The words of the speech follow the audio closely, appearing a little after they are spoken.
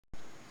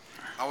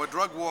Our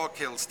drug war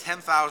kills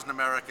 10,000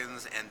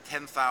 Americans and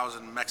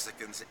 10,000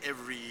 Mexicans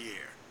every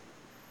year.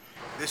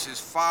 This is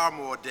far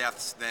more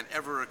deaths than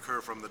ever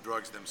occur from the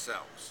drugs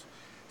themselves.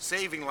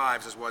 Saving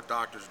lives is what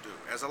doctors do.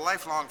 As a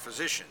lifelong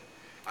physician,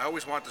 I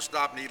always want to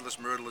stop needless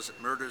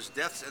murders,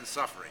 deaths, and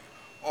suffering,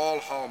 all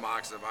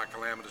hallmarks of our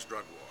calamitous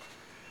drug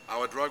war.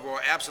 Our drug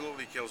war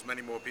absolutely kills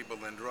many more people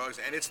than drugs,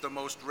 and it's the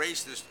most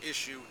racist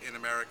issue in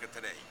America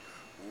today.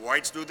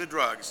 Whites do the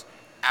drugs,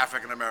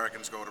 African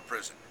Americans go to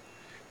prison.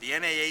 The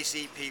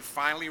NAACP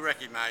finally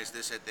recognized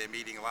this at their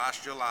meeting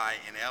last July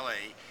in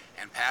LA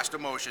and passed a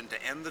motion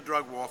to end the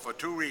drug war for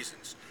two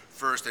reasons.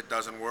 First, it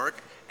doesn't work,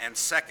 and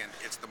second,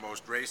 it's the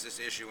most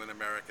racist issue in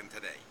America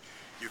today.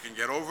 You can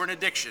get over an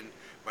addiction,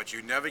 but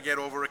you never get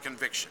over a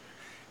conviction.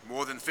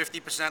 More than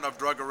 50% of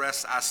drug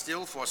arrests are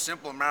still for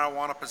simple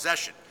marijuana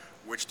possession,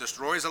 which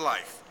destroys a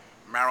life.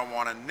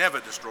 Marijuana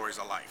never destroys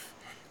a life.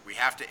 We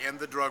have to end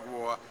the drug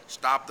war,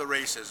 stop the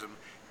racism,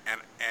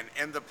 and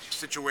end the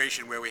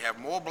situation where we have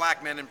more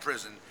black men in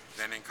prison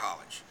than in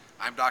college.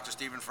 I'm Dr.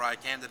 Stephen Frye,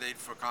 candidate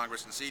for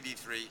Congress in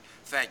CD3.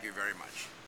 Thank you very much.